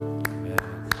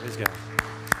Yeah.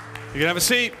 You can have a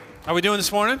seat. How are we doing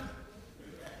this morning?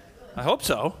 I hope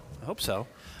so.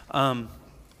 I've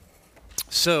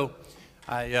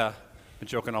been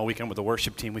joking all weekend with the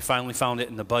worship team. We finally found it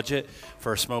in the budget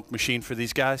for a smoke machine for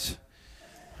these guys.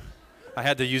 I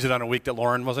had to use it on a week that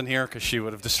Lauren wasn't here because she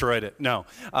would have destroyed it.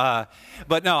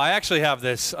 But no, I actually have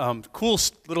this cool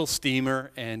little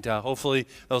steamer, and hopefully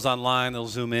those online, they'll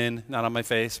zoom in, not on my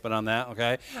face, but on that,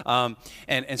 okay?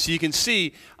 And so you can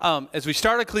see, as we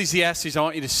start Ecclesiastes, I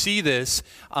want you to see this,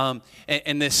 and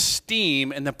this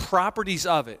steam and the properties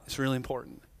of it. It's really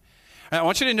important. I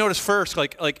want you to notice first,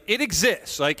 like it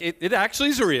exists, like it actually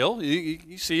is real.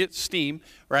 You see it, steam,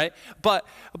 right? But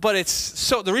it's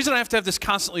so, the reason I have to have this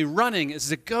constantly running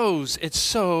is it's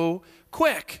so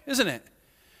quick, isn't it?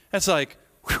 It's like,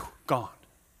 whew, gone.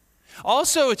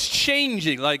 Also, it's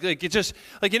changing, like it just,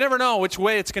 like you never know which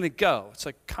way it's going to go. It's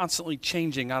like constantly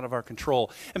changing out of our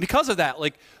control. And because of that,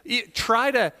 like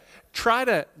try to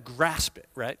grasp it,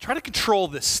 right? Try to control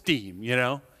this steam,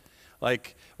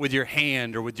 like with your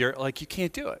hand or with your, like you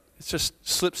can't do it. It just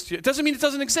slips to you. It doesn't mean it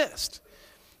doesn't exist.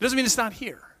 It doesn't mean it's not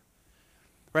here,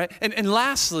 right? And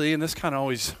lastly, and this kind of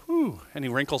always, any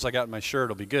wrinkles I got in my shirt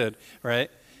will be good,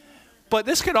 right? But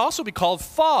this could also be called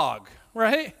fog,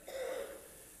 right?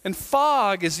 And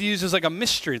fog is used as like a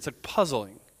mystery. It's like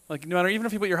puzzling. Like no matter, even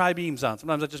if you put your high beams on,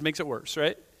 sometimes that just makes it worse,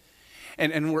 right?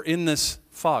 And we're in this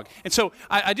fog. And so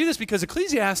I do this because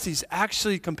Ecclesiastes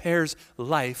actually compares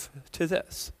life to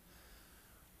this.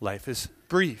 Life is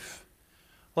brief.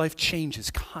 Life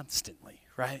changes constantly,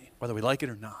 right? Whether we like it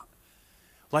or not.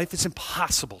 Life is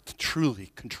impossible to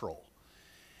truly control.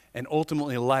 And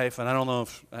ultimately life, and I don't know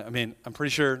I'm pretty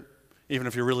sure even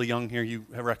if you're really young here, you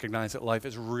have recognized that life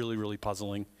is really, really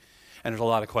puzzling. And there's a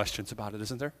lot of questions about it,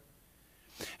 isn't there?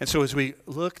 And so as we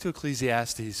look to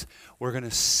Ecclesiastes, we're going to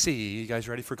see, you guys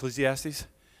ready for Ecclesiastes?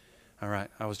 All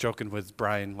right, I was joking with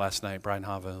Brian last night, Brian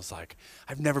Hava. I was like,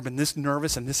 I've never been this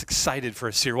nervous and this excited for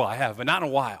a series. Well, I have, but not in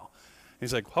a while.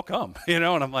 He's like, how come? And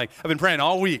I'm like, I've been praying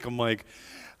all week. I'm like,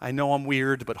 I know I'm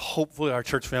weird, but hopefully our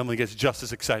church family gets just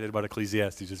as excited about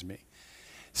Ecclesiastes as me.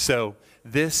 So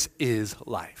this is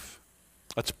life.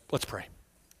 Let's pray.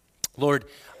 Lord,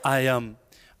 I am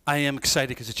excited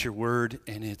because it's your word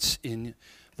and it's in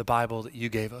the Bible that you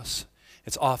gave us.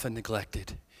 It's often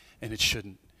neglected, and it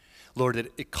shouldn't. Lord,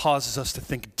 it causes us to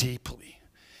think deeply,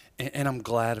 and I'm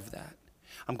glad of that.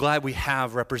 I'm glad we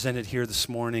have represented here this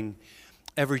morning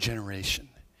every generation,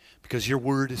 because your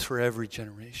word is for every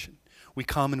generation. We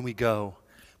come and we go,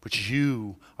 but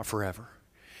you are forever.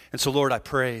 And so, Lord, I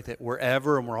pray that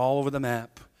wherever, and we're all over the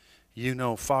map, you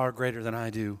know far greater than I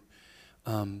do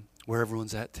where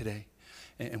everyone's at today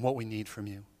and what we need from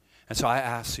you. And so I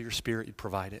ask that your Spirit, you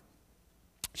provide it.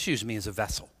 Just use me as a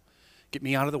vessel. Get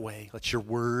me out of the way. Let your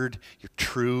word, your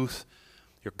truth,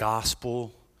 your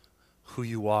gospel, who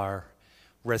you are,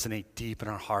 resonate deep in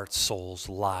our hearts, souls,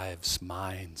 lives,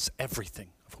 minds, everything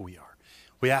of who we are.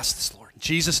 We ask this, Lord, in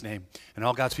Jesus' name. And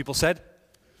all God's people said,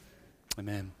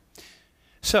 amen.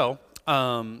 So,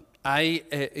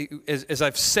 as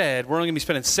I've said, we're only going to be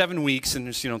spending 7 weeks, and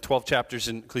there's 12 chapters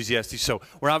in Ecclesiastes, so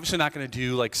we're obviously not going to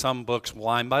do like some books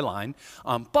line by line,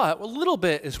 but a little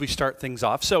bit as we start things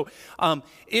off. So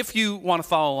if you want to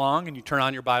follow along and you turn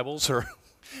on your Bibles or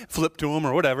flip to them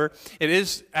or whatever, it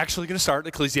is actually going to start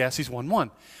Ecclesiastes 1:1.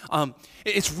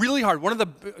 It's really hard.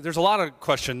 There's a lot of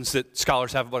questions that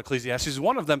scholars have about Ecclesiastes.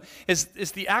 One of them is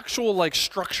the actual like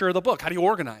structure of the book. How do you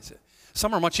organize it?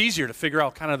 Some are much easier to figure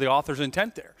out kind of the author's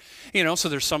intent there. So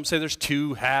there's some say there's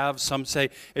two halves. Some say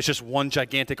it's just one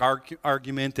gigantic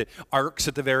argument that arcs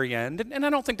at the very end. And I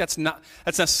don't think that's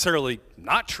necessarily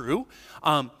not true.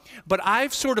 But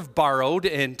I've sort of borrowed,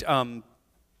 and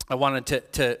I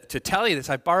wanted to tell you this.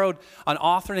 I borrowed an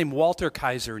author named Walter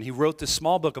Kaiser, and he wrote this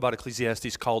small book about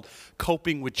Ecclesiastes called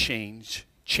Coping with Change,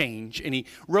 and he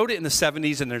wrote it in the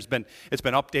 70s, and it's been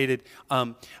updated.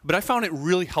 But I found it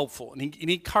really helpful, and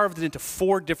he carved it into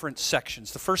 4 different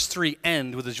sections. The first 3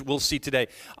 end with, as we'll see today,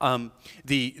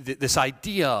 this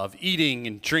idea of eating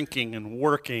and drinking and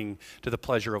working to the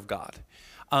pleasure of God.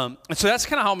 And so that's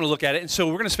kind of how I'm going to look at it. And so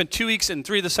we're going to spend 2 weeks in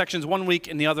 3 of the sections, 1 week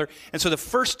in the other. And so the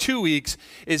first 2 weeks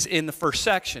is in the first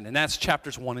section, and that's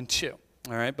chapters 1 and 2.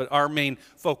 All right, but our main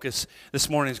focus this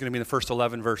morning is going to be the first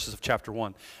 11 verses of chapter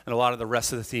 1, and a lot of the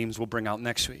rest of the themes we'll bring out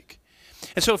next week.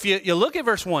 And so if you look at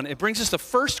verse 1, it brings us the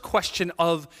first question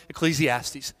of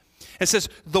Ecclesiastes. It says,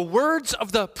 the words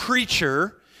of the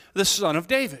preacher, the son of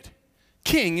David,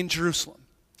 king in Jerusalem.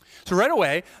 So right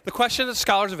away, the question that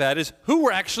scholars have had is, who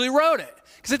actually wrote it?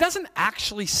 Because it doesn't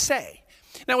actually say.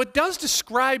 Now, it does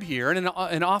describe here, and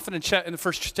often in the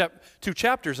first 2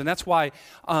 chapters, and that's why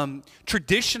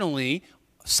traditionally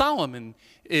Solomon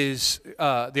is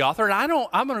the author, and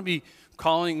I'm going to be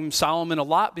calling him Solomon a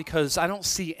lot because I don't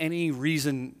see any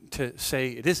reason to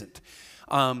say it isn't.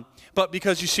 But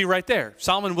because you see right there,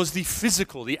 Solomon was the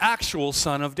physical, the actual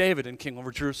son of David and king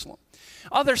over Jerusalem.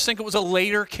 Others think it was a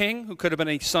later king who could have been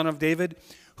a son of David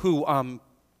who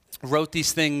wrote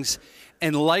these things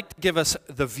and liked to give us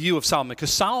the view of Solomon.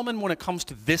 Because Solomon, when it comes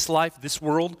to this life, this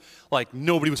world, like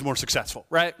nobody was more successful,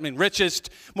 right? I mean,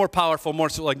 richest, more powerful, more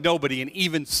so like nobody. And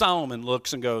even Solomon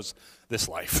looks and goes, this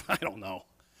life, I don't know.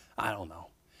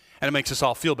 And it makes us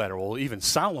all feel better. Well, even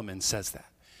Solomon says that.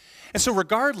 And so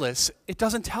regardless, it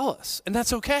doesn't tell us. And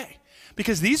that's okay.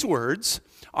 Because these words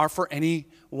are for any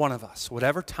one of us.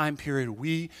 Whatever time period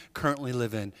we currently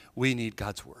live in, we need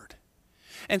God's word.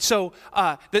 And so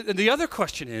the other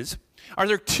question is, are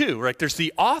there two, right? There's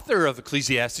the author of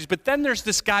Ecclesiastes, but then there's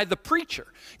this guy, the preacher.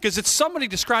 Because it's somebody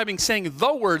saying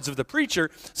the words of the preacher.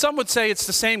 Some would say it's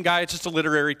the same guy, it's just a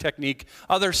literary technique.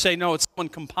 Others say, no, it's someone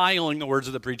compiling the words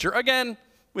of the preacher. Again,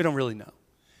 we don't really know.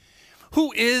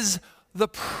 Who is the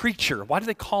preacher? Why do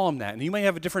they call him that? And you may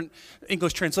have a different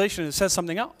English translation that says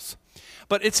something else.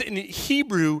 But it's in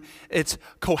Hebrew, it's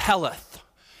koheleth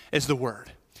is the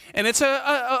word. And it's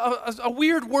a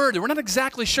weird word. We're not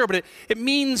exactly sure, but it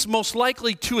means most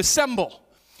likely to assemble.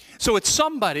 So it's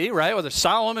somebody, right, whether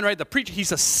Solomon, right, the preacher,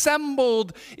 he's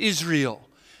assembled Israel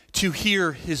to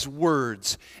hear his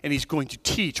words, and he's going to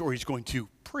teach or he's going to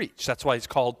preach. That's why he's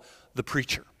called the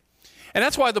preacher. And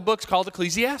that's why the book's called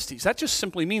Ecclesiastes. That just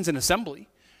simply means an assembly,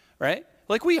 right,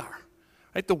 like we are,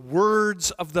 right, the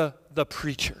words of the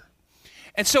preacher.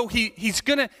 And so he's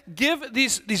going to give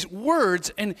these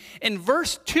words, and in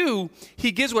verse 2,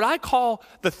 he gives what I call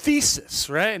the thesis,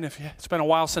 right? And if it's been a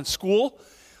while since school,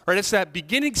 right, it's that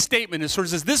beginning statement. It sort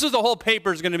of says, this is what the whole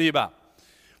paper is going to be about.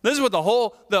 This is what the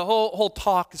whole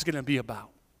talk is going to be about.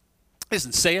 It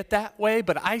doesn't say it that way,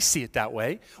 but I see it that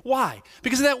way. Why?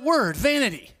 Because of that word,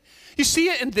 vanity. You see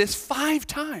it in this 5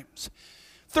 times.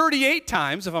 38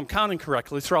 times, if I'm counting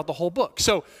correctly, throughout the whole book.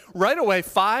 So right away,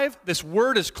 5, this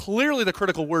word is clearly the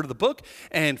critical word of the book,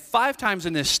 and 5 times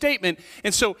in this statement.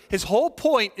 And so his whole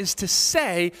point is to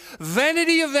say,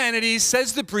 vanity of vanities,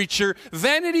 says the preacher,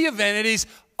 vanity of vanities,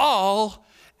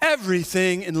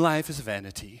 everything in life is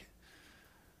vanity.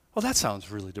 Well, that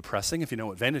sounds really depressing if you know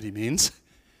what vanity means.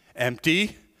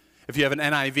 Empty. If you have an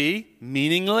NIV,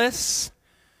 meaningless.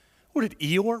 What did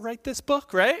Eeyore write this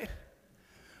book, right?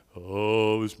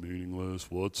 Oh, it's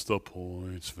meaningless. What's the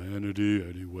point? It's vanity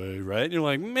anyway, right? And you're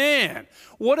like, man,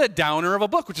 what a downer of a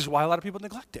book, which is why a lot of people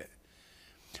neglect it.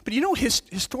 But you know,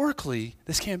 historically,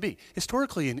 this can be.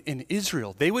 Historically, in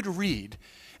Israel, they would read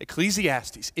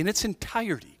Ecclesiastes in its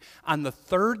entirety on the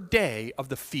 3rd day of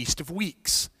the Feast of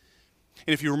Weeks.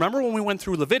 And if you remember when we went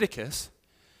through Leviticus,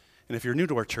 and if you're new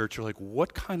to our church, you're like,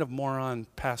 what kind of moron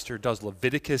pastor does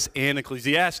Leviticus and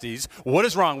Ecclesiastes? What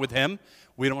is wrong with him?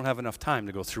 We don't have enough time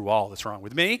to go through all that's wrong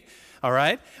with me, all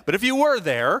right? But if you were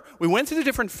there, we went to the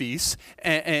different feasts,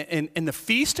 and the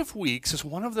Feast of Weeks is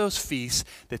one of those feasts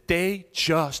that they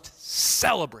just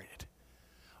celebrated.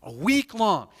 A week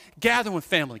long, gathering with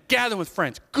family, gathering with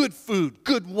friends, good food,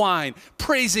 good wine,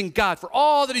 praising God for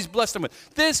all that he's blessed them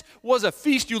with. This was a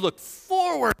feast you looked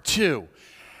forward to.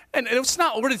 And it's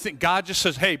not, what do you think? God just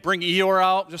says, hey, bring Eeyore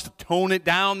out just to tone it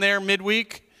down there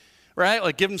midweek, right?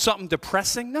 Like give him something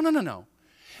depressing? No.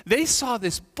 They saw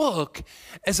this book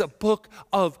as a book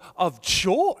of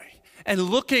joy and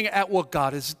looking at what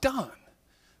God has done.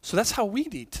 So that's how we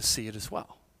need to see it as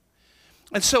well.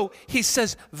 And so he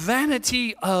says,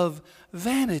 vanity of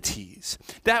vanities.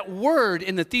 That word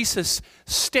in the thesis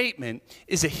statement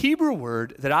is a Hebrew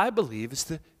word that I believe is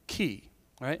the key,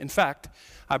 right? In fact,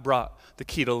 I brought the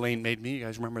key to Lane Made Me. You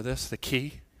guys remember this? The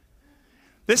key?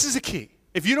 This is a key.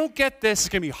 If you don't get this, it's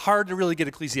going to be hard to really get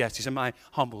Ecclesiastes, in my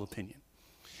humble opinion.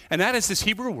 And that is this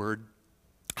Hebrew word,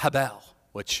 habel,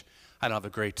 which I don't have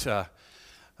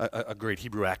a great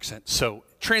Hebrew accent. So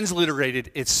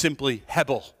transliterated, it's simply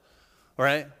hebel, all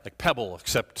right? Like pebble,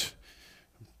 except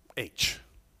H.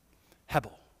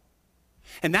 Hebel.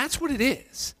 And that's what it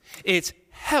is. It's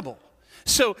hebel.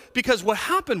 So, because what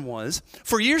happened was,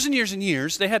 for years and years and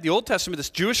years, they had the Old Testament, this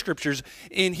Jewish scriptures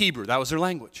in Hebrew. That was their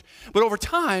language. But over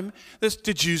time,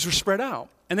 the Jews were spread out.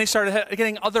 And they started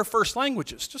getting other first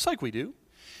languages, just like we do.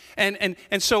 And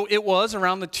so it was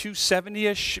around the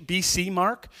 270-ish BC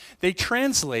mark, they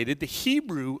translated the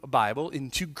Hebrew Bible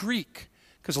into Greek,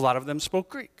 because a lot of them spoke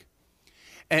Greek.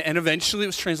 And eventually it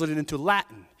was translated into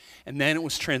Latin. And then it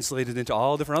was translated into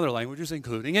all different other languages,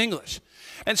 including English.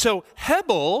 And so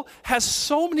Hebel has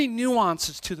so many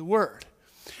nuances to the word.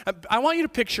 I want you to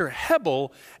picture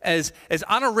Hebel as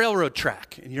on a railroad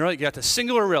track. And you got the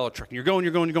singular railroad track. And you're going.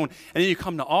 And then you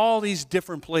come to all these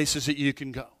different places that you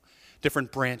can go,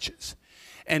 different branches.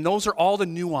 And those are all the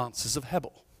nuances of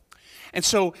Hebel. And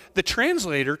so the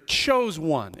translator chose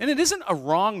one. And it isn't a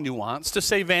wrong nuance to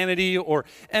say vanity or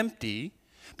empty,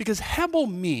 because Hebel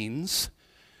means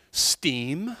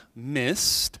steam,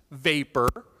 mist, vapor,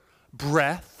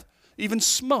 breath, even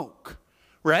smoke,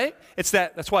 right?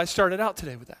 That's why I started out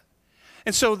today with that.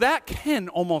 And so that can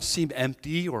almost seem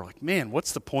empty or like, man,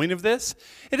 what's the point of this?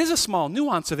 It is a small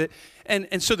nuance of it.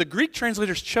 And so the Greek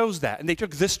translators chose that, and they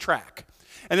took this track.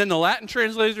 And then the Latin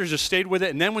translators just stayed with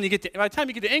it. And then by the time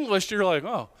you get to English, you're like,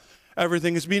 oh,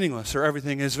 everything is meaningless, or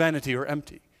everything is vanity or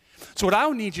empty. So what I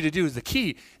would need you to do is the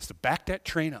key is to back that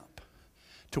train up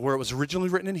to where it was originally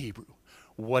written in Hebrew.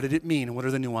 What did it mean, and what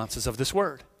are the nuances of this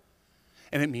word?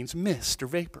 And it means mist or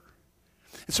vapor.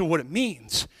 And so what it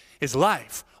means is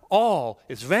life. All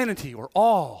is vanity, or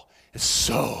all is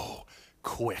so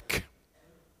quick,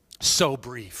 so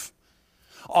brief.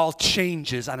 All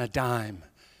changes on a dime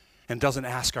and doesn't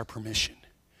ask our permission.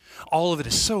 All of it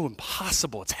is so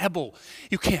impossible. It's Hebel.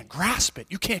 You can't grasp it.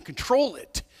 You can't control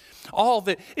it. All of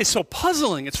it is so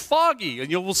puzzling. It's foggy. And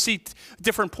we'll see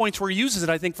different points where he uses it,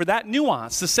 I think, for that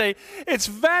nuance, to say it's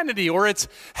vanity or it's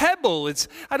Hebel.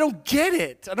 I don't get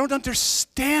it. I don't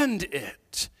understand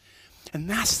it. And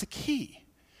that's the key.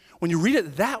 When you read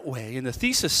it that way in the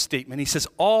thesis statement, he says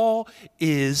all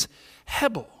is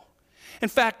Hebel. In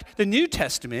fact, the New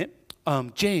Testament,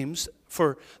 James,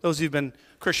 for those who've been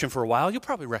Christian for a while, you'll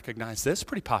probably recognize this.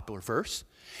 Pretty popular verse.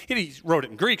 He wrote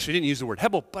it in Greek, so he didn't use the word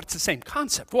Hebel, but it's the same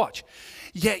concept. Watch.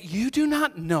 Yet you do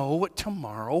not know what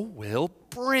tomorrow will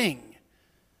bring.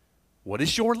 What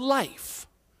is your life?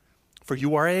 For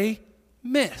you are a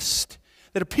mist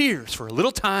that appears for a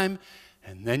little time,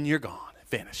 and then you're gone. It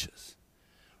vanishes.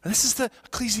 This is the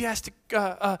Ecclesiastes,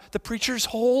 the preacher's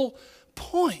whole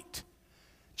point.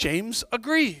 James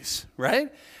agrees,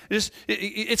 right?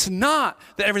 It's not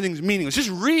that everything's meaningless. Just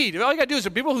read. All you got to do is,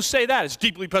 the people who say that is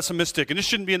deeply pessimistic and this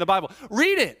shouldn't be in the Bible.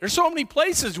 Read it. There's so many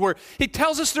places where he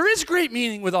tells us there is great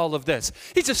meaning with all of this.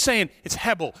 He's just saying it's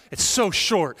Hebel. It's so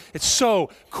short. It's so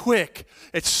quick.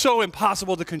 It's so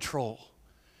impossible to control.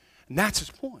 And that's his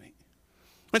point.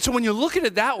 And so when you look at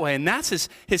it that way, and that's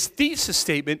his thesis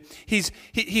statement,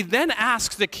 he then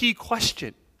asks the key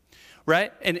question.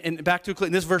 Right? And back to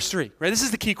in this verse 3, right? This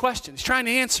is the key question. He's trying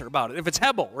to answer about it. If it's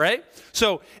Hebel, right?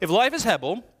 So if life is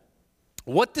Hebel,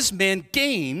 what does man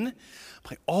gain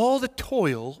by all the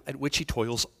toil at which he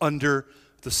toils under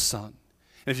the sun?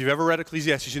 And if you've ever read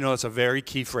Ecclesiastes, you know that's a very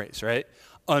key phrase, right?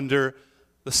 Under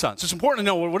the sun. So it's important to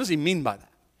know, what does he mean by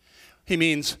that? He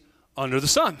means under the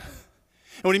sun.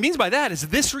 And what he means by that is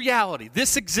this reality,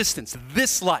 this existence,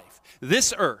 this life,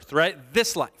 this earth, right?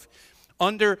 This life.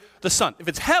 Under the sun. If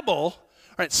it's Hebel,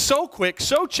 right, so quick,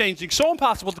 so changing, so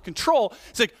impossible to control,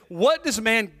 it's like, what does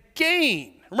man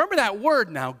gain? Remember that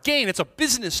word now, gain. It's a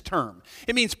business term.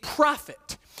 It means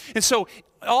profit. And so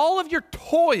all of your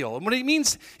toil, and what he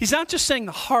means, he's not just saying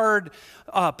the hard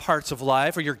parts of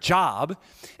life or your job,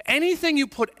 anything you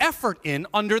put effort in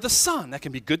under the sun. That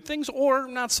can be good things or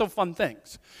not so fun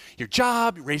things. Your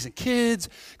job, you're raising kids,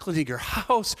 cleaning your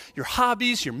house, your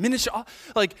hobbies, your ministry,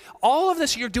 like all of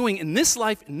this you're doing in this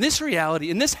life, in this reality,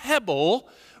 in this Hebel,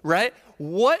 right?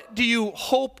 What do you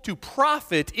hope to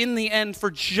profit in the end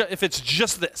for if it's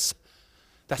just this?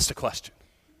 That's the question.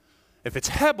 If it's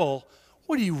Hebel,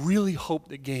 what do you really hope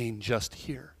to gain just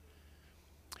here?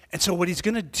 And so what he's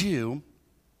going to do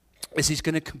is he's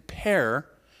going to compare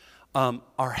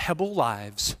our Hebel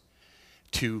lives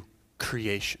to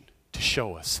creation to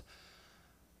show us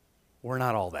we're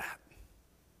not all that.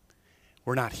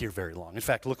 We're not here very long. In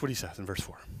fact, look what he says in verse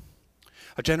 4.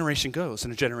 A generation goes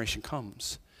and a generation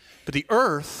comes, but the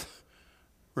earth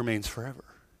remains forever.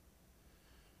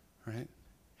 Right? And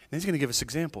he's going to give us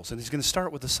examples, and he's going to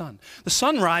start with the sun. The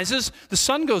sun rises, the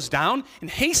sun goes down, and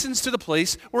hastens to the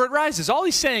place where it rises. All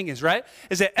he's saying is, right,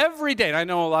 is that every day, and I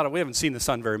know we haven't seen the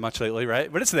sun very much lately, right,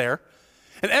 but it's there.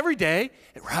 And every day,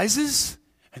 it rises,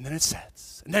 and then it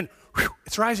sets. And then,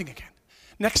 it's rising again.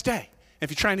 Next day,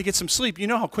 if you're trying to get some sleep, you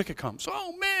know how quick it comes.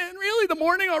 Oh, man, really, the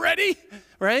morning already?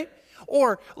 Right?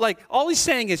 Or, like, all he's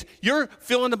saying is, you're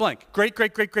fill in the blank.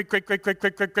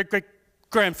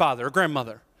 Great-great-great-great-great-great-great-great-grandfather or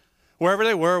grandmother. Wherever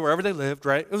they were, wherever they lived,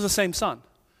 right? It was the same sun.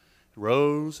 It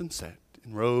rose and set,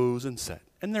 and rose and set.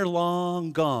 And they're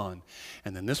long gone.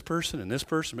 And then this person,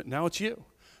 but now it's you.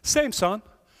 Same sun,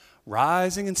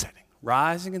 rising and setting,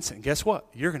 rising and setting. Guess what?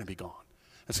 You're going to be gone.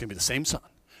 It's going to be the same sun,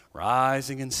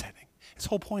 rising and setting. His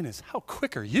whole point is, how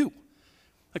quick are you?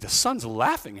 Like the sun's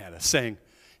laughing at us, saying,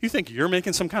 You think you're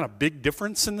making some kind of big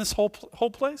difference in this whole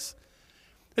place?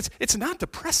 It's not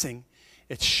depressing.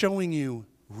 It's showing you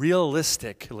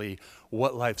realistically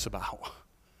what life's about.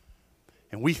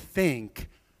 And we think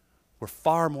we're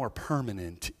far more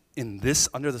permanent in this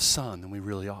under the sun than we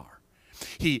really are.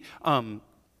 When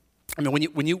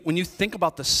you think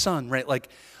about the sun, right? Like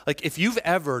if you've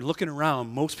ever, looking around,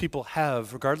 most people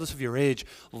have, regardless of your age,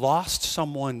 lost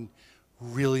someone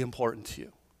really important to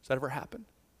you. Does that ever happen?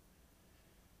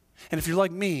 And if you're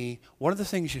like me, one of the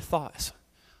things you thought is,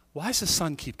 why does the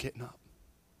sun keep getting up?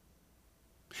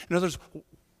 In other words,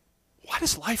 why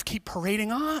does life keep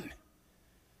parading on?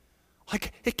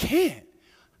 Like, it can't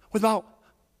without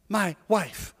my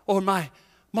wife or my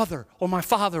mother or my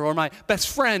father or my best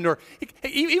friend or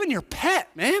even your pet,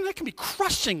 man. That can be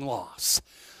crushing loss.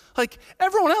 Like,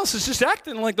 everyone else is just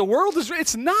acting like the world is,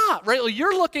 it's not, right? Like,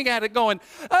 you're looking at it going,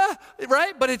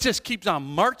 right? But it just keeps on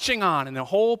marching on, and the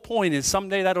whole point is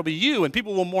someday that'll be you, and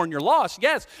people will mourn your loss,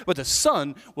 yes, but the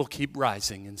sun will keep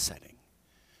rising and setting.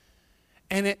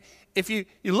 And if you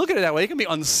look at it that way, it can be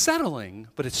unsettling,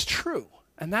 but it's true.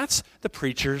 And that's the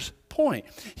preacher's point.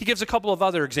 He gives a couple of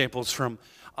other examples from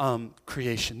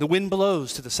creation. The wind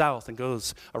blows to the south and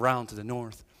goes around to the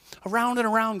north. Around and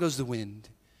around goes the wind.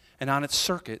 And on its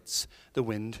circuits, the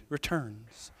wind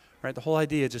returns, right? The whole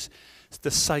idea is just the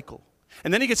cycle.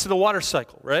 And then he gets to the water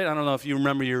cycle, right? I don't know if you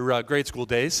remember your grade school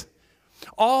days.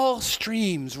 All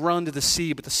streams run to the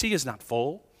sea, but the sea is not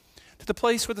full. To the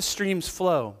place where the streams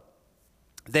flow,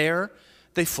 there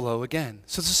they flow again.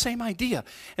 So it's the same idea.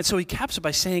 And so he caps it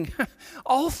by saying,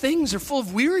 all things are full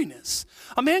of weariness.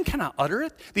 A man cannot utter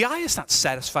it. The eye is not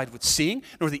satisfied with seeing,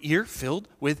 nor the ear filled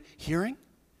with hearing.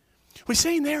 What he's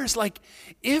saying there is like,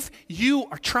 if you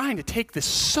are trying to take this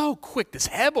so quick, this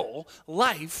Hebel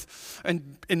life,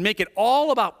 and make it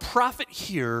all about profit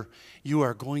here, you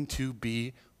are going to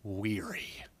be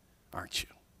weary, aren't you?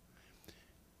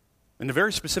 And the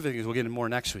very specific things we'll get into more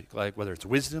next week, like whether it's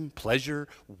wisdom, pleasure,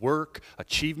 work,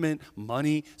 achievement,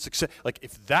 money, success. Like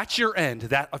if that's your end,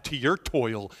 that to your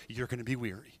toil, you're going to be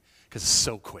weary because it's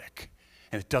so quick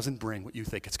and it doesn't bring what you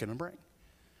think it's going to bring.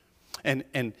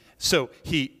 And so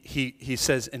he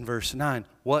says in verse 9,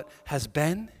 what has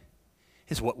been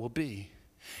is what will be.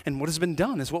 And what has been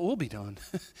done is what will be done.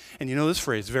 And you know this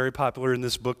phrase, very popular in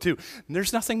this book too. And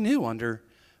there's nothing new under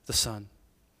the sun.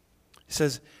 He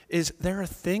says, is there a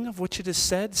thing of which it is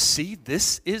said, see,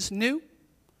 this is new?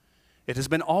 It has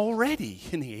been already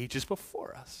in the ages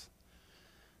before us.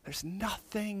 There's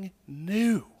nothing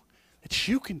new that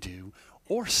you can do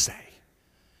or say.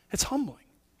 It's humbling.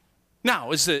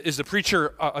 Now, is the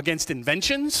preacher against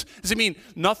inventions? Does it mean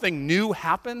nothing new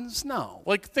happens? No.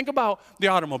 Like, think about the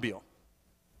automobile,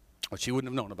 which you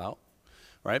wouldn't have known about,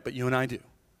 right? But you and I do.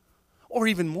 Or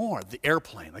even more, the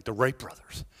airplane, like the Wright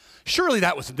brothers. Surely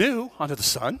that was new under the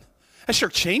sun. That sure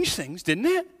changed things, didn't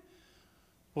it?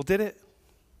 Well, did it?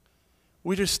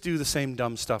 We just do the same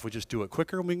dumb stuff. We just do it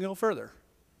quicker and we can go further.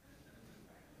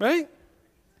 Right?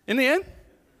 In the end,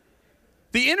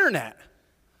 the internet.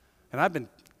 And I've been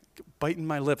biting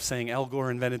my lip saying Al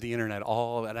Gore invented the internet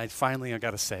and I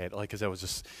got to say it, like, because I was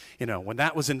just, when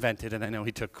that was invented, and I know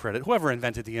he took credit, whoever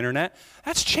invented the internet,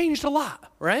 that's changed a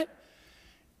lot, right?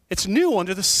 It's new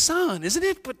under the sun, isn't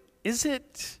it? But is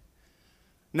it?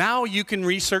 Now you can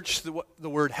research what the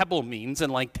word Hebel means in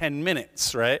like 10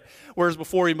 minutes, right? Whereas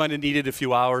before you might have needed a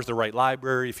few hours to write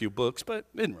library, a few books, but it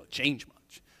didn't really change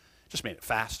much. Just made it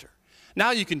faster.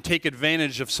 Now you can take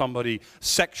advantage of somebody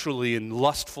sexually and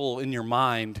lustful in your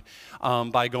mind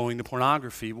by going to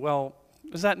pornography. Well,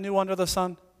 is that new under the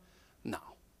sun? No.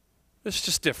 It's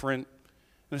just different,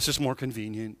 and it's just more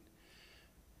convenient.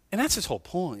 And that's his whole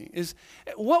point, is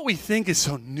what we think is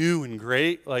so new and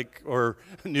great, or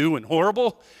new and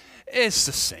horrible, it's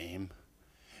the same.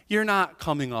 You're not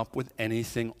coming up with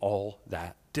anything all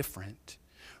that different,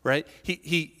 right?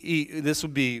 This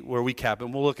would be where we cap,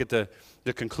 and we'll look at the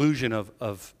conclusion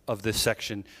of this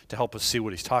section to help us see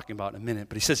what he's talking about in a minute.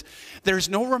 But he says, there's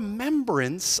no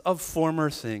remembrance of former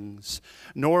things,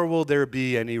 nor will there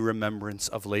be any remembrance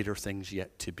of later things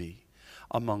yet to be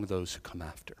among those who come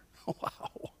after.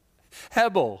 Wow.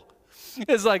 Hebel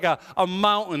is like a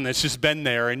mountain that's just been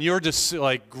there, and you're just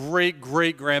like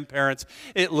great-great-grandparents.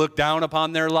 It looked down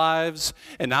upon their lives,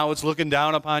 and now it's looking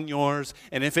down upon yours.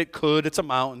 And if it could, it's a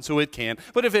mountain, so it can't.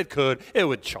 But if it could, it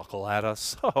would chuckle at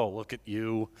us. Oh, look at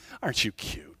you. Aren't you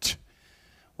cute?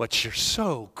 But you're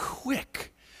so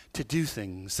quick to do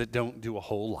things that don't do a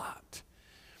whole lot.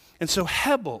 And so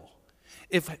Hebel,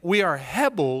 if we are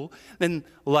Hebel, then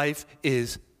life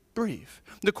is brief.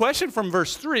 The question from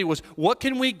verse 3 was, what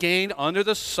can we gain under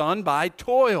the sun by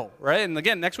toil, right? And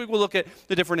again, next week we'll look at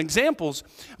the different examples.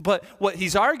 But what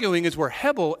he's arguing is where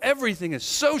Hebel, everything is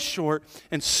so short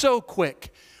and so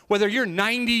quick. Whether you're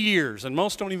 90 years, and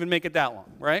most don't even make it that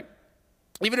long, right?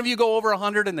 Even if you go over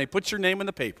 100 and they put your name in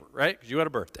the paper, right? Because you had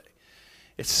a birthday.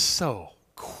 It's so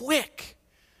quick.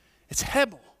 It's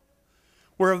Hebel.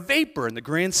 We're a vapor in the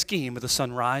grand scheme of the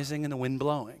sun rising and the wind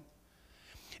blowing.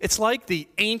 It's like the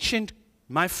ancient,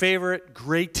 my favorite,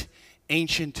 great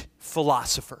ancient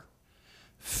philosopher,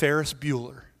 Ferris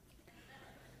Bueller,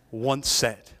 once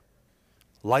said,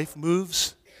 life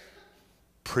moves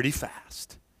pretty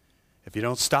fast. If you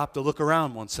don't stop to look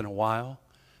around once in a while,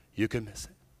 you can miss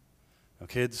it. Now,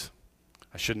 kids,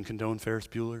 I shouldn't condone Ferris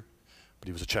Bueller, but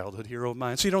he was a childhood hero of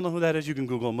mine. So you don't know who that is, you can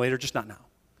Google him later, just not now.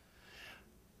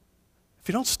 If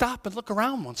you don't stop and look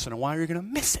around once in a while, you're going to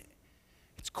miss it.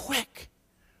 It's quick.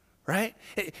 Right?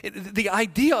 The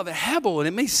idea of a Hebel, and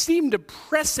it may seem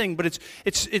depressing, but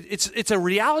it's a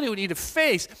reality we need to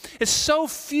face. It's so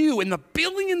few in the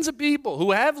billions of people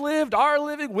who have lived, are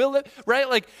living, will live, right?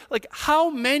 Like how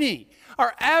many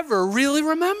are ever really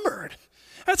remembered?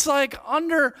 That's like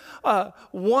under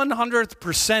 100th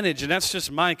percentage, and that's just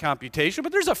my computation,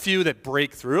 but there's a few that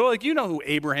break through. Like, you know who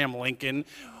Abraham Lincoln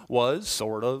was,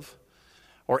 sort of,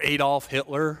 or Adolf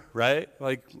Hitler, right?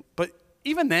 Like, but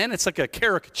even then, it's like a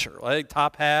caricature, like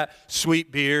top hat,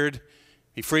 sweet beard.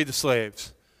 He freed the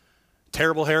slaves.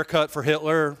 Terrible haircut for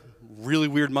Hitler, really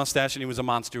weird mustache, and he was a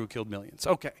monster who killed millions.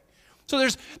 Okay. So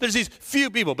there's these few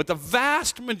people, but the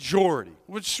vast majority,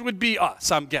 which would be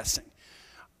us, I'm guessing,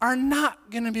 are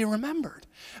not going to be remembered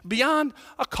beyond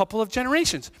a couple of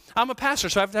generations. I'm a pastor,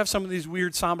 so I have to have some of these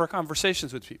weird, somber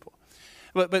conversations with people.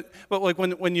 But like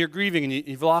when you're grieving and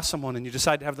you've lost someone and you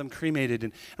decide to have them cremated,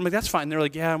 and I'm like, that's fine. They're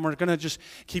like, yeah, and we're going to just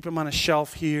keep them on a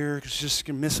shelf here because you're just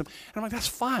going to miss them. And I'm like, that's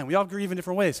fine. We all grieve in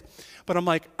different ways. But I'm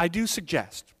like, I do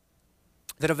suggest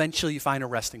that eventually you find a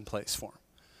resting place for them.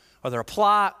 Whether a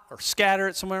plot or scatter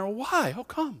it somewhere. Why? How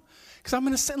come? Because I'm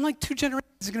going to send like 2 generations.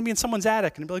 It's going to be in someone's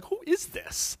attic and be like, who is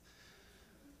this?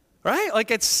 Right?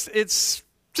 Like it's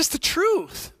just the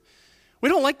truth. We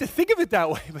don't like to think of it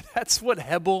that way, but that's what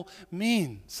Hebel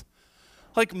means.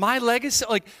 Like my legacy,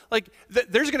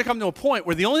 there's going to come to a point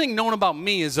where the only thing known about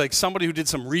me is like somebody who did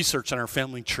some research on our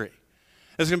family tree.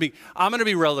 I'm going to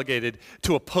be relegated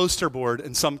to a poster board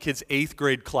in some kid's 8th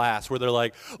grade class where they're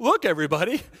like, look,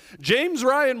 everybody, James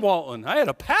Ryan Walton. I had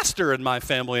a pastor in my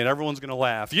family, and everyone's going to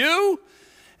laugh. You?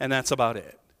 And that's about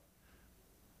it.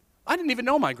 I didn't even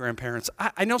know my grandparents.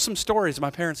 I know some stories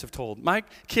my parents have told. My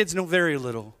kids know very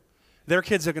little. Their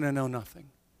kids are going to know nothing.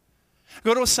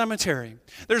 Go to a cemetery.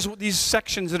 There's these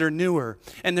sections that are newer,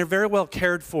 and they're very well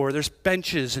cared for. There's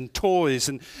benches and toys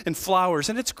and flowers,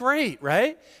 and it's great,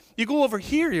 right? You go over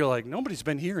here, you're like, nobody's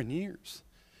been here in years.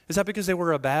 Is that because they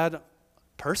were a bad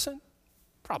person?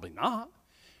 Probably not.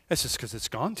 It's just because it's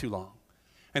gone too long,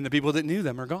 and the people that knew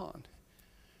them are gone.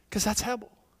 Because that's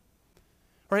Hebel.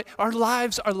 Right? Our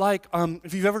lives are like,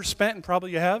 if you've ever spent, and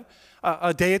probably you have,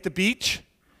 a day at the beach.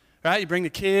 Right? You bring the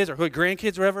kids or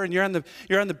grandkids, wherever, and you're on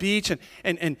the beach,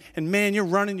 and man, you're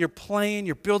running, you're playing,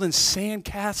 you're building sand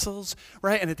castles,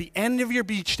 right? And at the end of your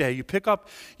beach day, you pick up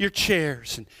your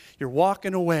chairs and you're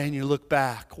walking away and you look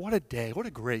back. What a day, what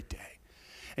a great day.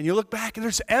 And you look back and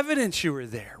there's evidence you were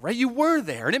there, right? You were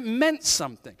there and it meant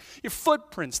something. Your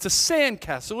footprints, the sand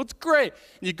castle, it's great.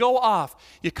 And you go off.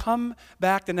 You come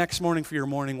back the next morning for your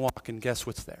morning walk, and guess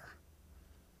what's there?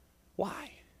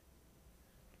 Why?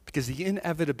 Because the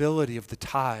inevitability of the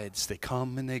tides, they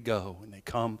come and they go, and they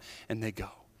come and they go.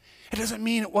 It doesn't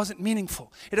mean it wasn't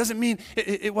meaningful. It doesn't mean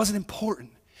it wasn't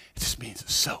important. It just means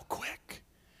it's so quick.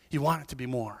 You want it to be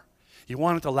more. You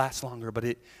want it to last longer, but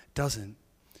it doesn't.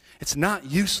 It's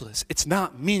not useless. It's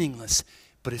not meaningless,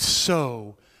 but it's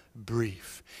so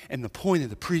brief. And the point of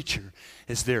the preacher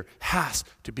is there has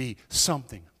to be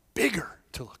something bigger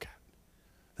to look at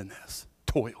than this.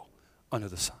 Toil under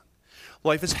the sun.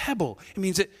 Life is Hebel. It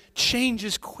means it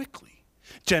changes quickly.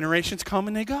 Generations come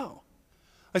and they go.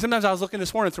 Like sometimes I was looking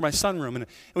this morning through my sunroom, and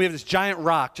we have this giant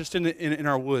rock just in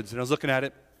our woods, and I was looking at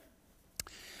it,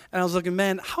 and I was looking,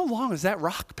 man, how long has that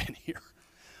rock been here?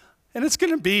 And it's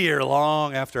going to be here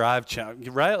long after I've checked,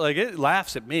 right? Like it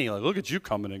laughs at me, like, look at you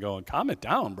coming and going, calm it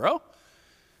down, bro.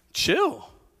 Chill.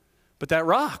 But that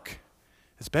rock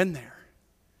has been there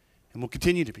and will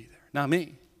continue to be there. Not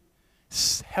me.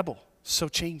 It's Hebel, so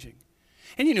changing.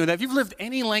 And you know that if you've lived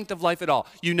any length of life at all,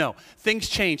 you know things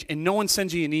change and no one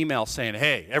sends you an email saying,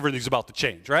 hey, everything's about to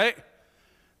change, right?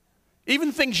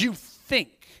 Even things you think,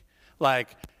 like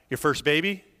your first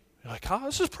baby, You're like, oh,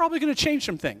 this is probably going to change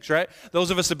some things, right? Those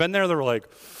of us that have been there, they're like,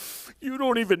 you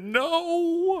don't even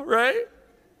know, right?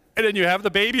 And then you have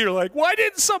the baby, you're like, why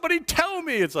didn't somebody tell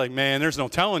me? It's like, man, there's no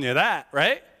telling you that,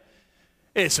 right?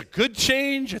 It's a good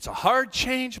change, it's a hard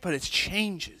change, but it's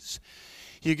changes.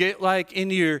 You get like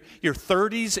into your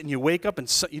 30s and you wake up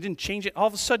and you didn't change it. All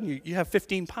of a sudden, you have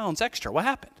 15 pounds extra. What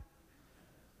happened?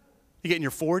 You get in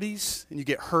your 40s and you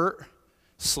get hurt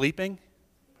sleeping.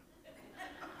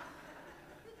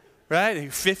 Right? In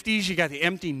your 50s, you got the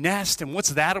empty nest, and what's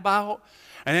that about?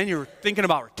 And then you're thinking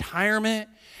about retirement,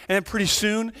 and then pretty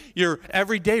soon, you're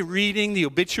every day reading the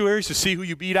obituaries to see who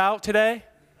you beat out today.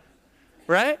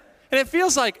 Right? And it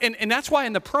feels like, and that's why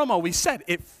in the promo we said,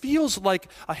 it feels like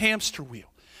a hamster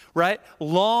wheel. Right?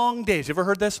 Long days. You ever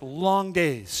heard this? Long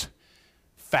days.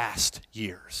 Fast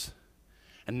years.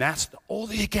 And that's the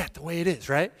older you get, the way it is,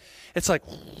 right? It's like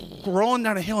rolling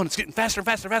down a hill and it's getting faster and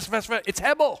faster and faster and faster. It's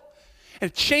Hebel. And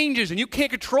it changes, and you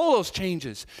can't control those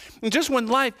changes. And just when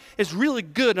life is really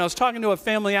good, and I was talking to a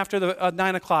family after the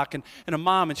 9 o'clock, and a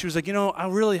mom, and she was like,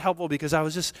 I'm really helpful because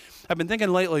I've been thinking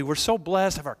lately, we're so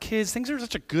blessed, have our kids, things are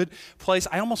such a good place.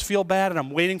 I almost feel bad, and I'm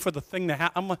waiting for the thing to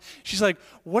happen. She's like,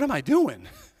 what am I doing?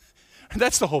 And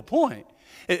that's the whole point,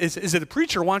 is that the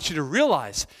preacher wants you to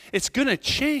realize it's going to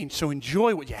change, so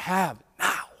enjoy what you have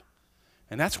now.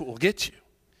 And that's what will get you.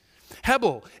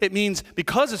 Hebel, it means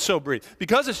because it's so brief,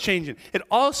 because it's changing, it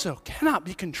also cannot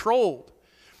be controlled.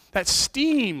 That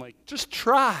steam, like, just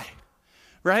try,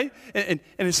 right? And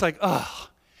it's like,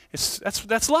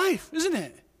 that's life, isn't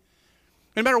it?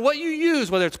 No matter what you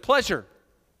use, whether it's pleasure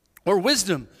or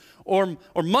wisdom or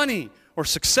money or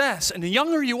success, and the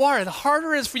younger you are, the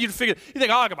harder it is for you to figure. You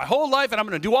think, I got my whole life and I'm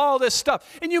going to do all this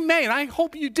stuff. And you may, and I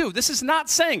hope you do. This is not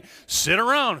saying sit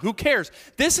around, who cares?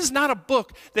 This is not a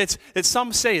book that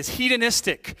some say is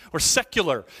hedonistic or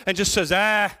secular and just says,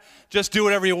 just do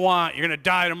whatever you want. You're going to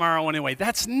die tomorrow anyway.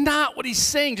 That's not what he's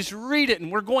saying. Just read it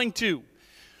and we're going to.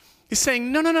 He's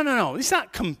saying, no. He's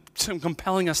not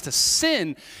compelling us to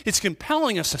sin. It's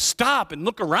compelling us to stop and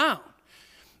look around.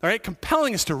 All right,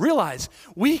 compelling us to realize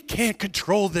we can't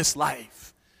control this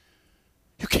life.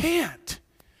 You can't.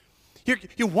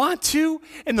 You want to,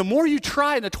 and the more you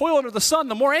try and the toil under the sun,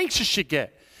 the more anxious you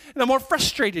get, and the more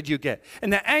frustrated you get,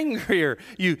 and the angrier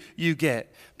you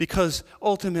get, because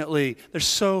ultimately there's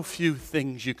so few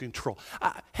things you control.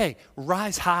 Hey,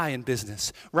 rise high in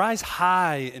business. Rise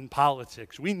high in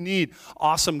politics. We need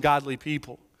awesome, godly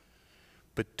people.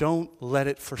 But don't let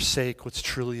it forsake what's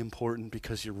truly important,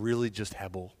 because you're really just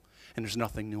Hebel, and there's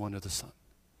nothing new under the sun.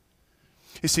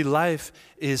 You see, life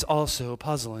is also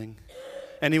puzzling.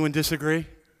 Anyone disagree?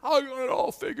 I got it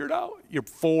all figured out. You're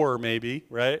 4 maybe,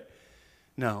 right?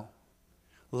 No.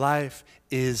 Life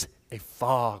is a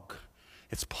fog.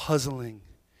 It's puzzling.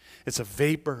 It's a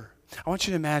vapor. I want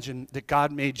you to imagine that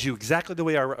God made you exactly the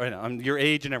way you are right now, your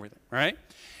age and everything, right?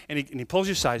 And he pulls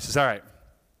you aside. He says, all right,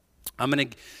 I'm going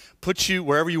to put you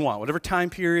wherever you want, whatever time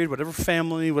period, whatever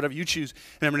family, whatever you choose,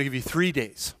 and I'm going to give you 3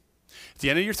 days. At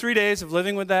the end of your 3 days of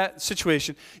living with that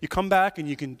situation, you come back and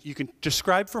you can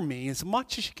describe for me as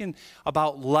much as you can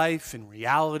about life and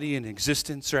reality and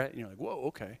existence, right? And you're like, whoa,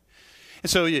 okay.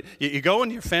 And so you go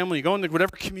into your family, you go into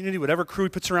whatever community, whatever crew he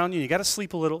puts around you, you got to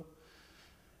sleep a little,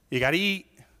 you got to eat,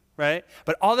 right?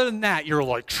 But other than that, you're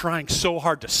like trying so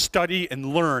hard to study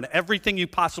and learn everything you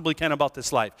possibly can about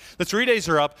this life. The 3 days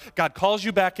are up. God calls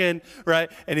you back in,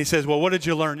 right? And he says, well, what did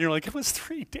you learn? You're like, it was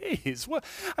 3 days. What?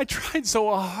 I tried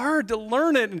so hard to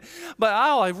learn it.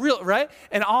 Right?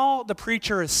 And all the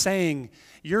preacher is saying,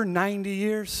 you're 90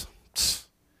 years?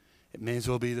 It may as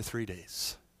well be the 3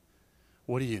 days.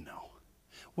 What do you know?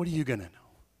 What are you going to know?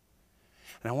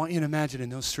 And I want you to imagine in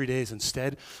those 3 days,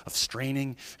 instead of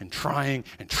straining and trying,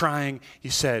 you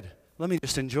said, let me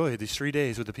just enjoy these 3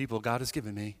 days with the people God has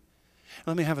given me.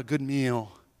 Let me have a good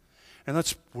meal, and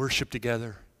let's worship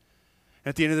together. And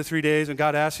at the end of the 3 days, when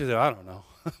God asks you, I don't know,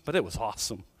 but it was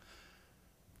awesome.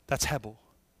 That's Hebel.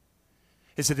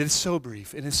 Is that it is so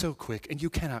brief, and it's so quick, and you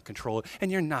cannot control it,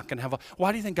 and you're not going to have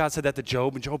why do you think God said that to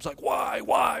Job? And Job's like, why?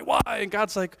 And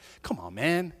God's like, come on,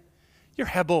 man. You're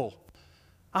Hebel.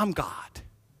 I'm God.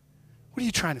 What are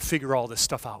you trying to figure all this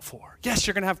stuff out for? Yes,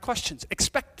 you're going to have questions.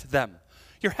 Expect them.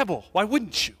 You're Hebel. Why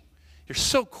wouldn't you? You're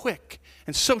so quick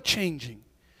and so changing.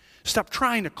 Stop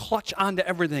trying to clutch onto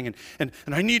everything and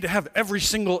I need to have every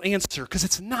single answer, because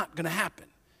it's not going to happen.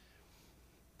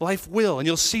 Life will, and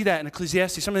you'll see that in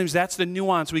Ecclesiastes. Sometimes that's the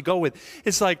nuance we go with.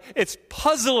 It's like, it's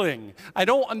puzzling. I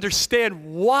don't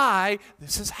understand why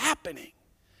this is happening,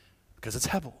 because it's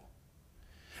Hebel.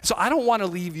 So I don't want to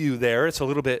leave you there. It's a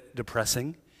little bit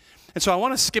depressing. And so I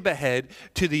want to skip ahead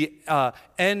to the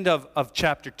end of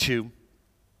chapter 2.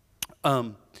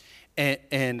 I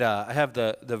have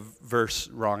the verse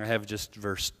wrong. I have just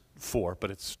verse 4,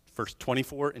 but it's verse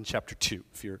 24 in chapter 2,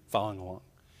 if you're following along.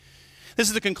 This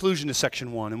is the conclusion to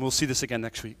section 1, and we'll see this again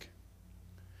next week.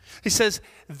 He says,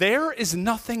 there is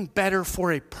nothing better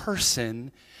for a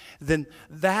person than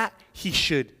that he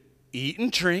should eat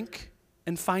and drink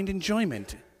and find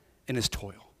enjoyment in his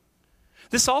toil.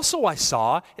 This also I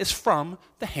saw is from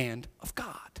the hand of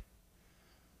God.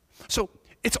 So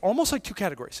it's almost like two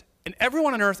categories. And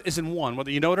everyone on earth is in one,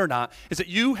 whether you know it or not, is that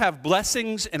you have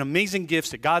blessings and amazing gifts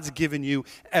that God's given you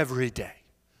every day.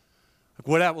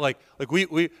 We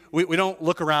don't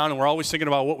look around and we're always thinking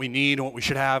about what we need and what we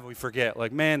should have, and we forget.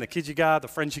 Like, man, the kids you got, the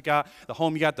friends you got, the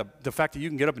home you got, the fact that you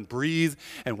can get up and breathe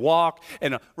and walk,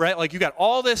 and right, like you got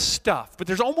all this stuff. But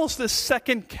there's almost this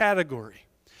second category.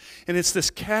 And it's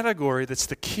this category that's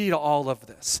the key to all of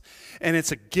this. And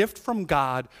it's a gift from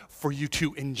God for you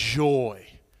to enjoy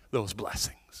those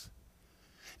blessings.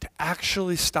 To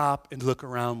actually stop and look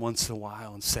around once in a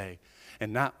while and say,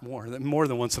 and not more than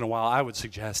once in a while, I would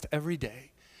suggest every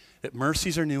day, that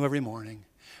mercies are new every morning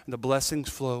and the blessings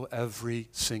flow every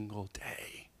single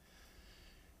day.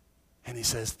 And he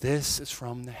says, this is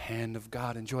from the hand of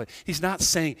God. Enjoy it. He's not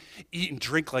saying eat and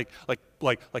drink like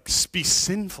be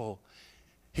sinful.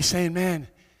 He's saying, man,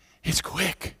 it's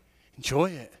quick. Enjoy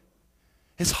it.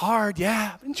 It's hard,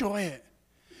 yeah, enjoy it.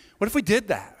 What if we did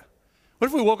that? What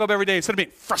if we woke up every day instead of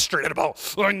being frustrated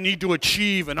about, I need to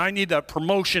achieve, and I need that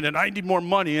promotion, and I need more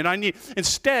money, and I need,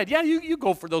 instead, yeah, you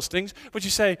go for those things, but you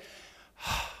say,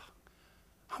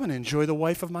 I'm going to enjoy the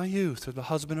wife of my youth or the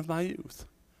husband of my youth.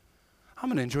 I'm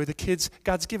going to enjoy the kids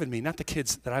God's given me, not the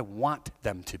kids that I want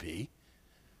them to be.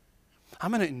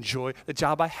 I'm going to enjoy the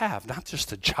job I have, not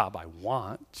just the job I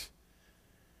want.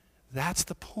 That's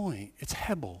the point. It's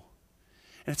Hebel.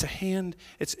 And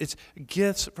it's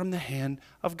gifts from the hand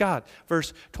of God.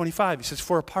 Verse 25, he says,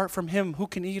 for apart from him, who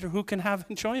can eat or who can have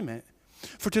enjoyment?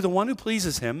 For to the one who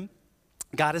pleases him,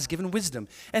 God has given wisdom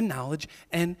and knowledge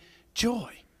and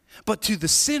joy. But to the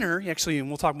sinner, and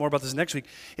we'll talk more about this next week,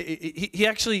 he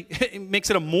actually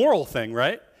makes it a moral thing,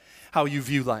 right? How you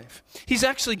view life. He's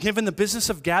actually given the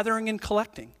business of gathering and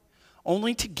collecting,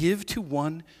 only to give to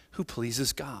one who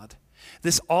pleases God.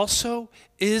 This also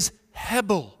is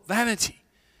Hebel, vanity,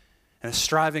 and a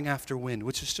striving after wind,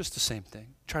 which is just the same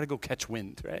thing. Try to go catch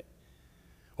wind, right?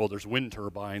 Well, there's wind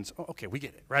turbines. Oh, okay, we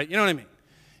get it, right? You know what I mean?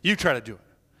 You try to do it.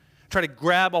 Try to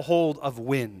grab a hold of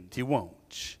wind. You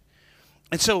won't.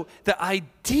 And so the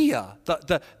idea,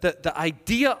 the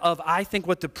idea of, I think,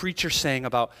 what the preacher's saying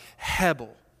about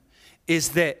Hebel is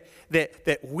that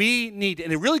we need,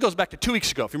 and it really goes back to 2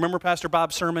 weeks ago. If you remember Pastor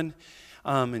Bob's sermon,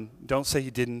 and don't say you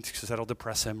didn't, because that'll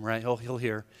depress him, right? He'll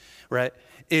hear, right?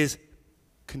 Is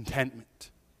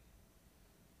contentment.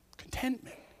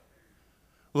 Contentment.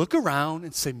 Look around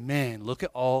and say, man, look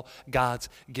at all God's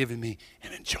given me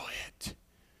and enjoy it.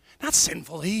 Not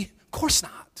sinfully, of course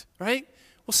not, right?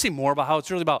 We'll see more about how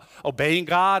it's really about obeying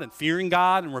God and fearing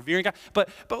God and revering God,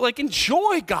 but like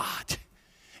enjoy God.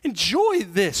 Enjoy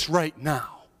this right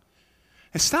now.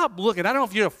 And stop looking. I don't know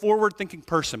if you're a forward-thinking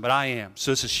person, but I am,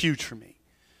 so this is huge for me.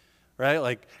 Right?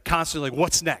 Like constantly, like,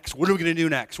 what's next? What are we going to do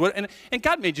next? And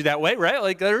God made you that way, right?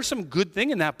 Like there's some good thing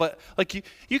in that, but like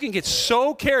you can get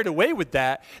so carried away with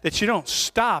that you don't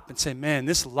stop and say, man,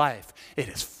 this life, it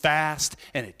is fast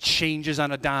and it changes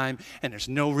on a dime and there's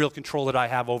no real control that I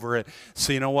have over it.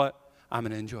 So you know what? I'm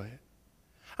going to enjoy it.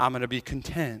 I'm going to be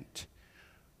content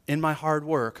in my hard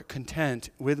work,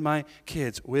 content with my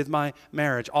kids, with my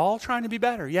marriage, all trying to be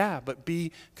better, yeah, but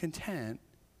be content.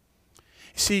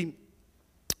 See,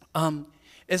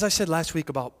 as I said last week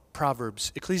about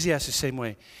Proverbs, Ecclesiastes the same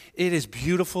way. It is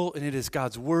beautiful and it is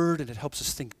God's word and it helps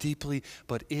us think deeply,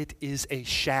 but it is a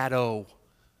shadow.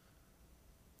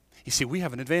 You see, we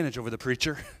have an advantage over the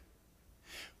preacher.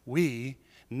 We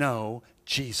know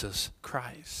Jesus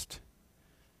Christ.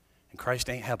 And Christ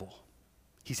ain't Hebel.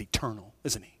 He's eternal,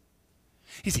 isn't he?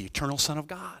 He's the eternal Son of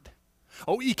God.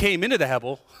 Oh, he came into the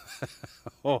Hebel.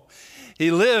 Oh, he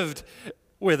lived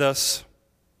with us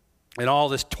in all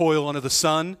this toil under the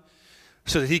sun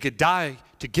so that he could die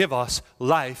to give us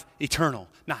life eternal,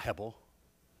 not Hebel.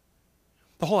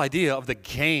 The whole idea of the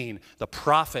gain, the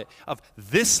profit of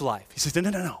this life. He says,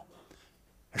 no.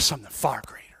 There's something far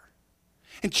greater.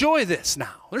 Enjoy this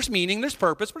now. There's meaning, there's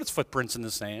purpose, but it's footprints in the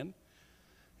sand.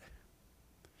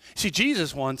 See,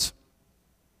 Jesus once,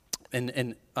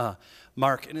 in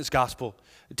Mark in his gospel,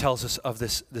 tells us of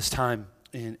this time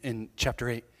in chapter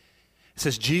 8. It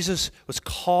says Jesus was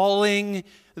calling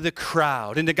the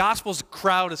crowd. In the Gospels,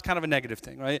 crowd is kind of a negative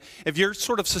thing, right? If you're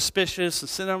sort of suspicious and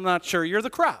saying, I'm not sure, you're the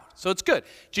crowd. So it's good.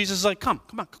 Jesus is like, come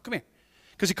here.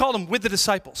 because he called them with the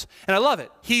disciples. And I love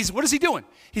it. What is he doing?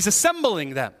 He's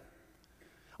assembling them.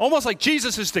 Almost like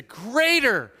Jesus is the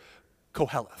greater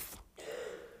Koheleth,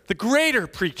 the greater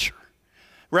preacher.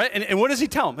 Right? And what does he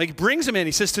tell them? He brings them in.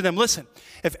 He says to them, listen,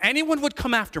 if anyone would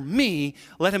come after me,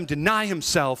 let him deny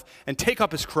himself and take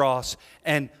up his cross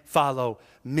and follow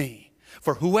me.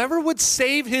 For whoever would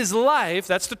save his life,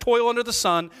 that's the toil under the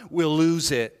sun, will lose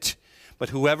it. But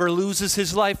whoever loses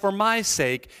his life for my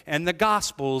sake and the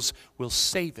gospel's will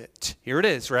save it. Here it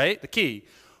is, right? The key.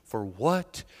 For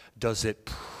what does it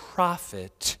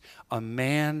profit a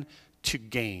man to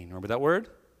gain? Remember that word?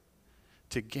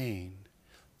 To gain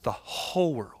the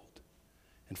whole world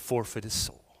and forfeit his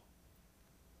soul.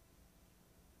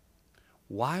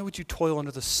 Why would you toil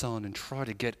under the sun and try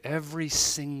to get every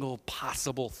single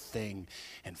possible thing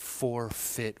and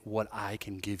forfeit what I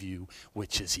can give you,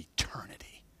 which is eternity?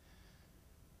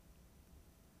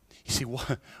 You see,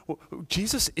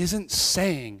 Jesus isn't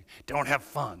saying don't have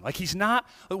fun. Like he's not.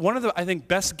 One of the, I think,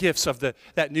 best gifts of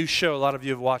that new show a lot of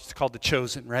you have watched called The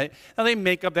Chosen, right? Now they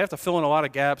have to fill in a lot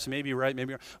of gaps, maybe right,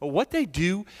 maybe wrong. But what they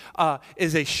do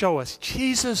is they show us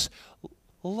Jesus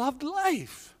loved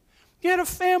life. He had a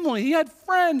family. He had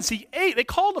friends. He ate. They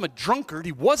called him a drunkard.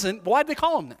 He wasn't. Why did they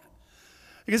call him that?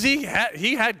 Because he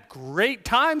had great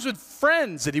times with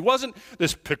friends, and he wasn't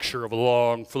this picture of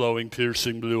long, flowing,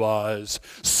 piercing blue eyes,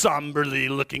 somberly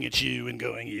looking at you and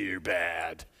going, you're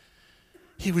bad.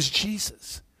 He was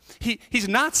Jesus. He's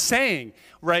not saying,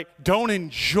 right, don't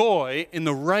enjoy in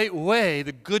the right way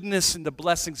the goodness and the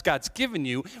blessings God's given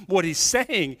you. What he's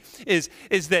saying is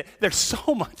that there's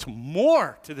so much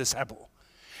more to this Hebel.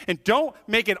 And don't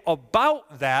make it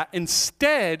about that.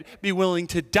 Instead, be willing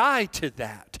to die to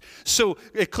that. So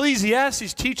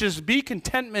Ecclesiastes teaches be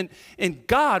contentment in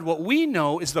God. What we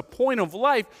know is the point of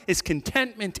life is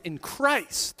contentment in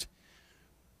Christ.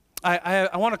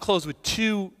 I want to close with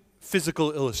two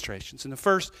physical illustrations. And the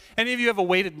first, any of you have a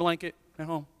weighted blanket at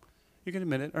home? You can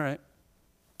admit it. All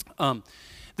right.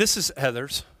 This is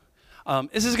Heather's.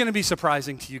 This is going to be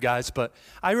surprising to you guys, but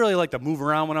I really like to move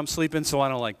around when I'm sleeping, so I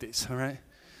don't like these. All right.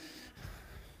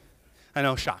 I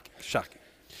know, shocking.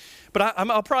 But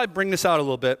I'll probably bring this out a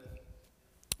little bit,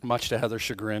 much to Heather's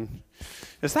chagrin.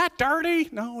 Is that dirty?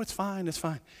 No, it's fine.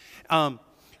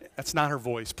 That's not her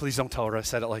voice. Please don't tell her I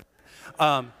said it like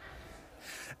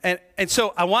and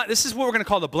so this is what we're going to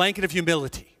call the blanket of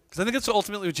humility. Because I think that's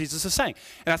ultimately what Jesus is saying.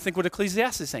 And I think what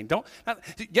Ecclesiastes is saying.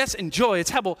 Yes, enjoy, it's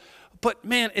Hebel, but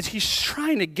man, he's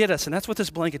trying to get us, and that's what this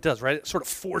blanket does, right? It sort of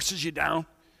forces you down.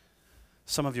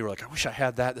 Some of you are like, I wish I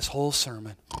had this whole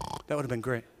sermon. That would have been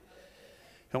great.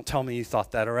 Don't tell me you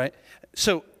thought that, all right?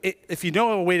 So if you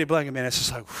know a weighted blanket, man, it's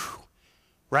just like, whew,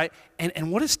 right?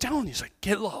 And what it's telling you is like,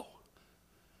 get low.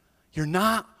 You're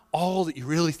not all that you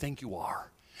really think you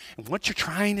are. And what you're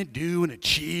trying to do and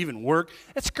achieve and work,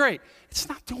 it's great. It's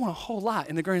not doing a whole lot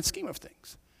in the grand scheme of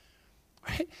things,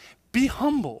 right? Be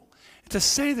humble to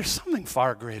say there's something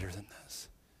far greater than this.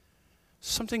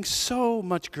 Something so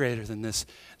much greater than this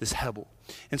Hebel.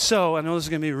 And so, I know this is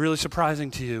going to be really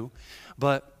surprising to you,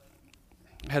 but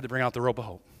I had to bring out the rope of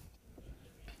hope.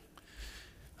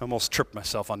 I almost tripped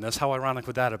myself on this. How ironic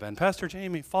would that have been? Pastor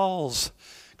Jamie falls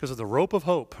because of the rope of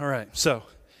hope. All right, so,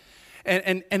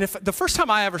 and if the first time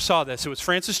I ever saw this, it was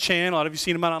Francis Chan. A lot of you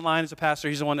seen him online as a pastor.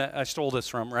 He's the one that I stole this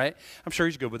from, right? I'm sure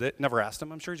he's good with it. Never asked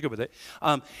him. I'm sure he's good with it.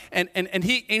 And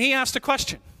he asked a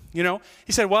question. You know,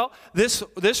 he said, well, this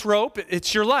rope,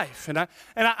 it's your life. And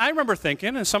I remember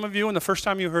thinking, and some of you, when the first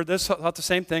time you heard this, thought the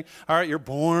same thing. All right, you're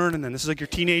born, and then this is like your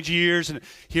teenage years, and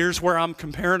here's where I'm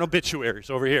comparing obituaries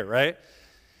over here, right?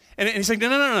 And he's like,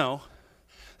 no.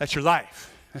 That's your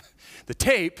life. The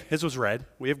tape, his was red.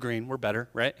 We have green. We're better,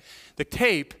 right? The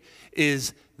tape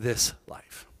is this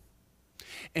life.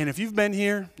 And if you've been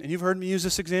here, and you've heard me use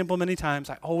this example many times,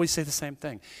 I always say the same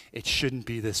thing. It shouldn't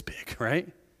be this big, right?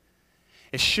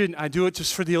 It shouldn't. I do it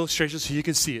just for the illustration so you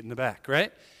can see it in the back,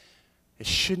 right? It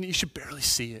shouldn't. You should barely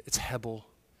see it. It's Hebel.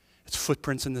 It's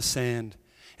footprints in the sand.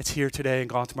 It's here today and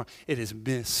gone tomorrow. It is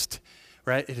mist,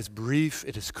 right? It is brief.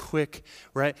 It is quick,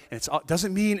 right? And it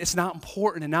doesn't mean it's not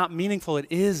important and not meaningful. It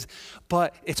is,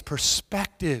 but it's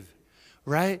perspective,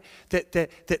 right? That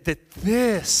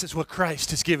this is what Christ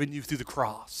has given you through the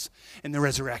cross and the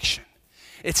resurrection.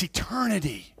 It's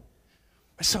eternity.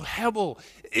 So Hebel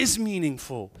is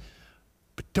meaningful.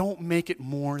 But don't make it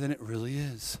more than it really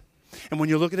is. And when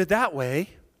you look at it that way,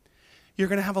 you're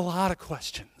going to have a lot of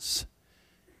questions.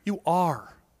 You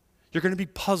are. You're going to be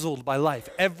puzzled by life.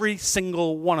 Every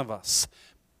single one of us.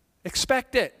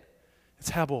 Expect it. It's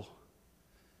Hebel.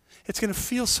 It's going to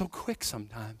feel so quick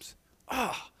sometimes.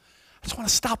 I just want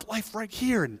to stop life right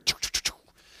here. And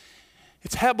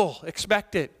It's Hebel.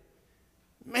 Expect it.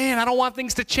 Man, I don't want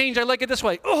things to change. I like it this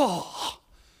way. Oh,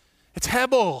 it's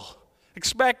Hebel.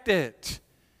 Expect it.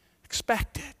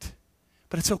 Expect it.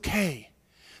 But it's okay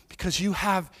because you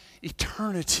have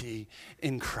eternity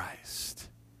in Christ.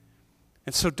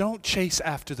 And so don't chase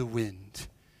after the wind.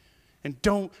 And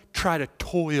don't try to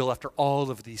toil after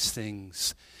all of these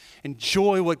things.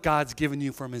 Enjoy what God's given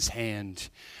you from his hand,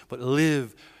 but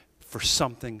live for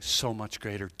something so much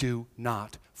greater. Do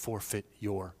not forfeit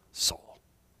your soul.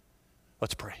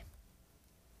 Let's pray.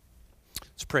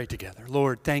 Let's pray together.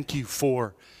 Lord, thank you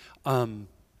for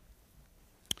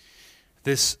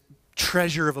this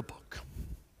treasure of a book,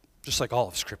 just like all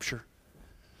of Scripture.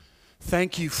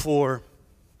 Thank you for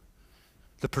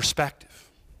the perspective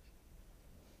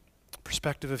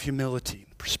of humility,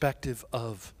 perspective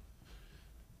of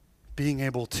being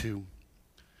able to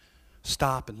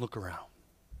stop and look around.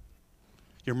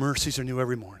 Your mercies are new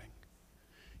every morning.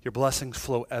 Your blessings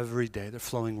flow every day. They're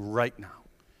flowing right now.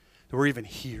 We're even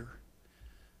here.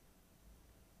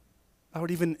 I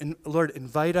would even, Lord,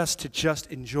 invite us to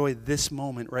just enjoy this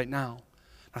moment right now.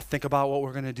 Not think about what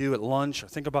we're going to do at lunch, or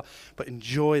but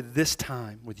enjoy this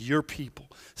time with your people,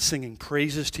 singing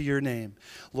praises to your name.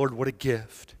 Lord, what a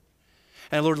gift.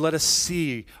 And Lord, let us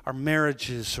see our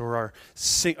marriages or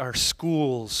our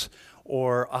schools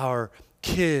or our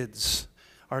kids,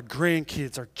 our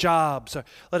grandkids, our jobs.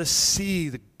 Let us see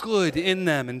the good in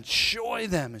them, enjoy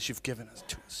them as you've given us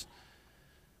to us.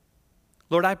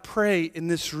 Lord, I pray in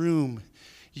this room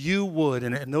you would,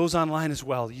 and those online as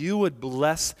well, you would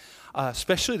bless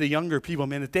especially the younger people,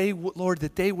 man, that they, Lord,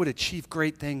 that they would achieve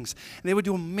great things and they would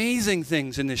do amazing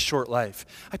things in this short life.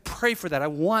 I pray for that. I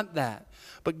want that.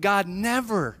 But God,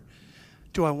 never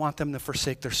do I want them to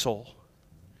forsake their soul.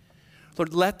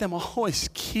 Lord, let them always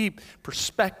keep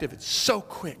perspective. It's so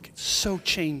quick. It's so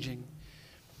changing.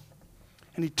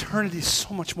 And eternity is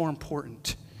so much more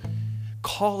important.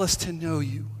 Call us to know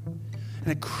you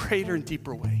in a greater and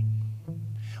deeper way.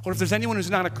 Lord, if there's anyone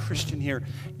who's not a Christian here,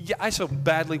 yeah, I so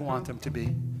badly want them to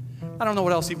be. I don't know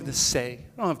what else even to say.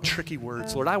 I don't have tricky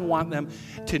words, Lord. I want them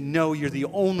to know you're the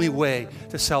only way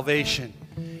to salvation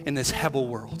in this Hebel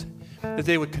world. That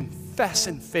they would confess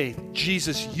in faith,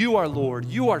 Jesus, you are Lord,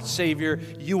 you are Savior,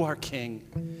 you are King.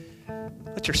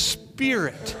 Let your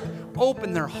Spirit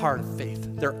open their heart of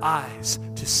faith, their eyes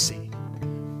to see.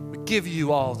 We give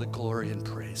you all the glory and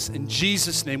praise. In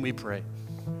Jesus' name we pray.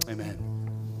 Amen.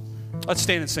 Let's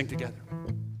stand and sing together.